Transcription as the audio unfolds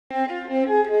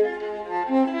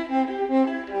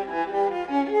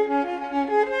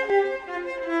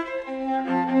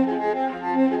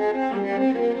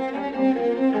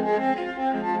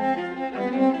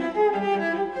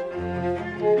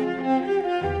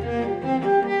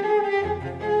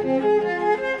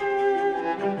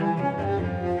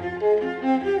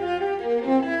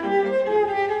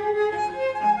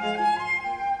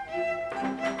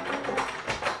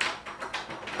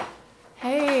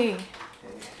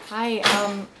Hi,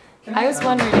 I was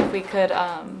wondering if we could,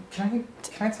 Can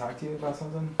I talk to you about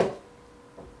something?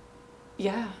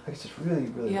 yeah. Like, it's just really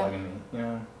Yeah. bugging me, you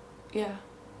know? Yeah.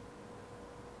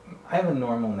 I have a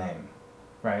normal name,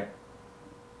 right?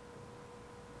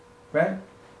 Right?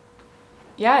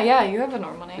 Yeah, you have a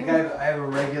normal name. Like I have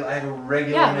a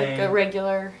regular yeah, name. like a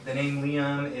regular. The name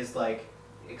Liam is like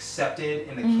accepted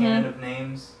in the canon of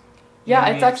names. You know Yeah, what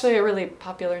I it's mean? actually a really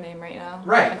popular name right now.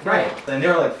 Right. Like. And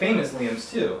there are like famous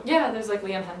Liams too. Yeah, there's like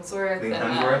Liam Hemsworth. Liam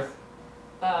and, Hemsworth.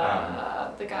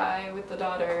 The guy with the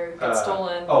daughter gets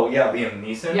stolen. Oh yeah, Liam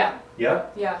Neeson. Yeah.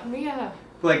 Yep. Yeah.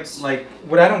 Like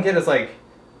what I don't get is like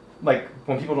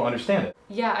when people don't understand it.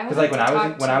 Yeah, I Because like when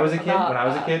I was a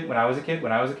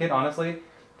kid, honestly,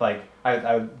 like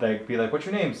I would like be like, "What's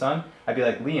your name, son?" I'd be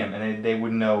like Liam, and they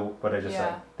wouldn't know what I just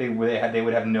said. They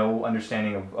would have no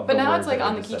understanding of But the now words it's like that I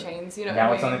on the just said. keychains, you know.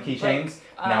 Now it's on the keychains.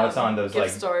 Like, now it's on those gift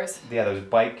like stores. Yeah, those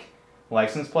bike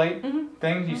license plate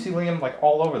things. You see Liam like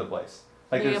all over the place.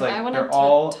 Like Liam, there's like they're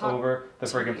all over the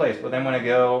freaking place. But then when I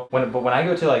go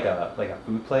to like a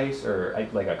food place or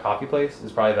like a coffee place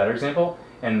is probably a better example.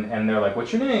 And they're like,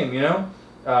 "What's your name?" You know.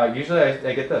 Usually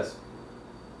I get this.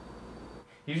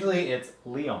 Usually it's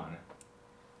Leon.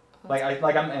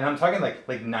 I'm talking like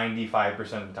 95% of the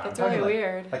time. That's I'm talking really like,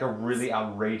 weird. Like a really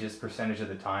outrageous percentage of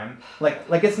the time. Like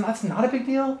it's not a big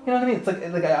deal. You know what I mean?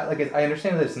 It's I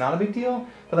understand that it's not a big deal,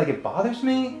 but like it bothers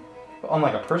me on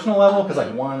like a personal level because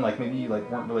like one, like maybe you like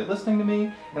weren't really listening to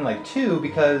me, and like two,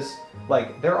 because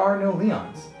like there are no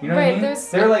Leons. You know what I mean?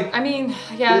 They're like. I mean,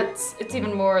 yeah, it's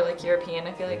even more like European.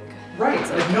 I feel like. Right.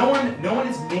 Like no one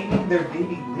is naming their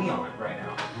baby Leon right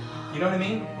now. You know what I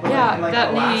mean? But yeah, like,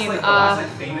 that the name.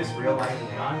 last famous real life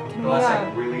Leon, the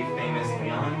last really famous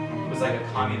Leon was like a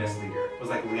communist leader. It was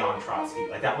like Leon Trotsky.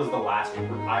 Like that was the last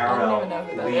IRL I don't even know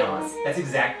who that Leon. is. That's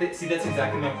exactly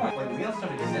my point. Like Leons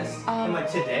don't exist. And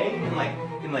like today,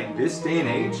 in this day and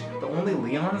age, the only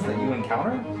Leons that you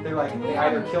encounter, they're like they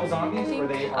either kill zombies or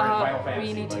they are in Final Fantasy.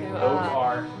 We need like, to. Those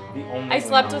are the only. I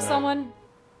slept Leons with that someone.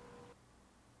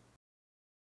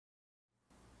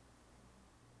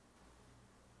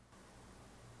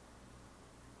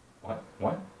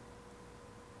 What?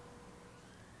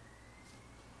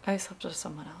 I slept with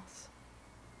someone else.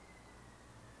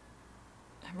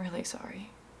 I'm really sorry.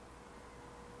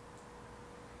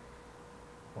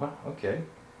 Well, okay.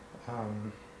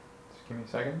 Just give me a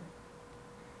second.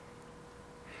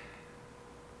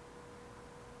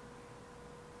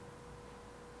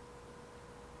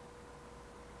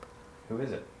 Who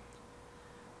is it?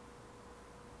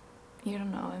 You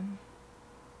don't know him.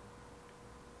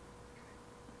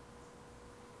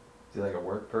 Is he like a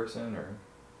work person or?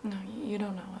 No, you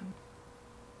don't know him.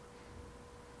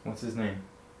 What's his name?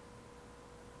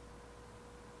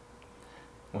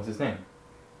 What's his name?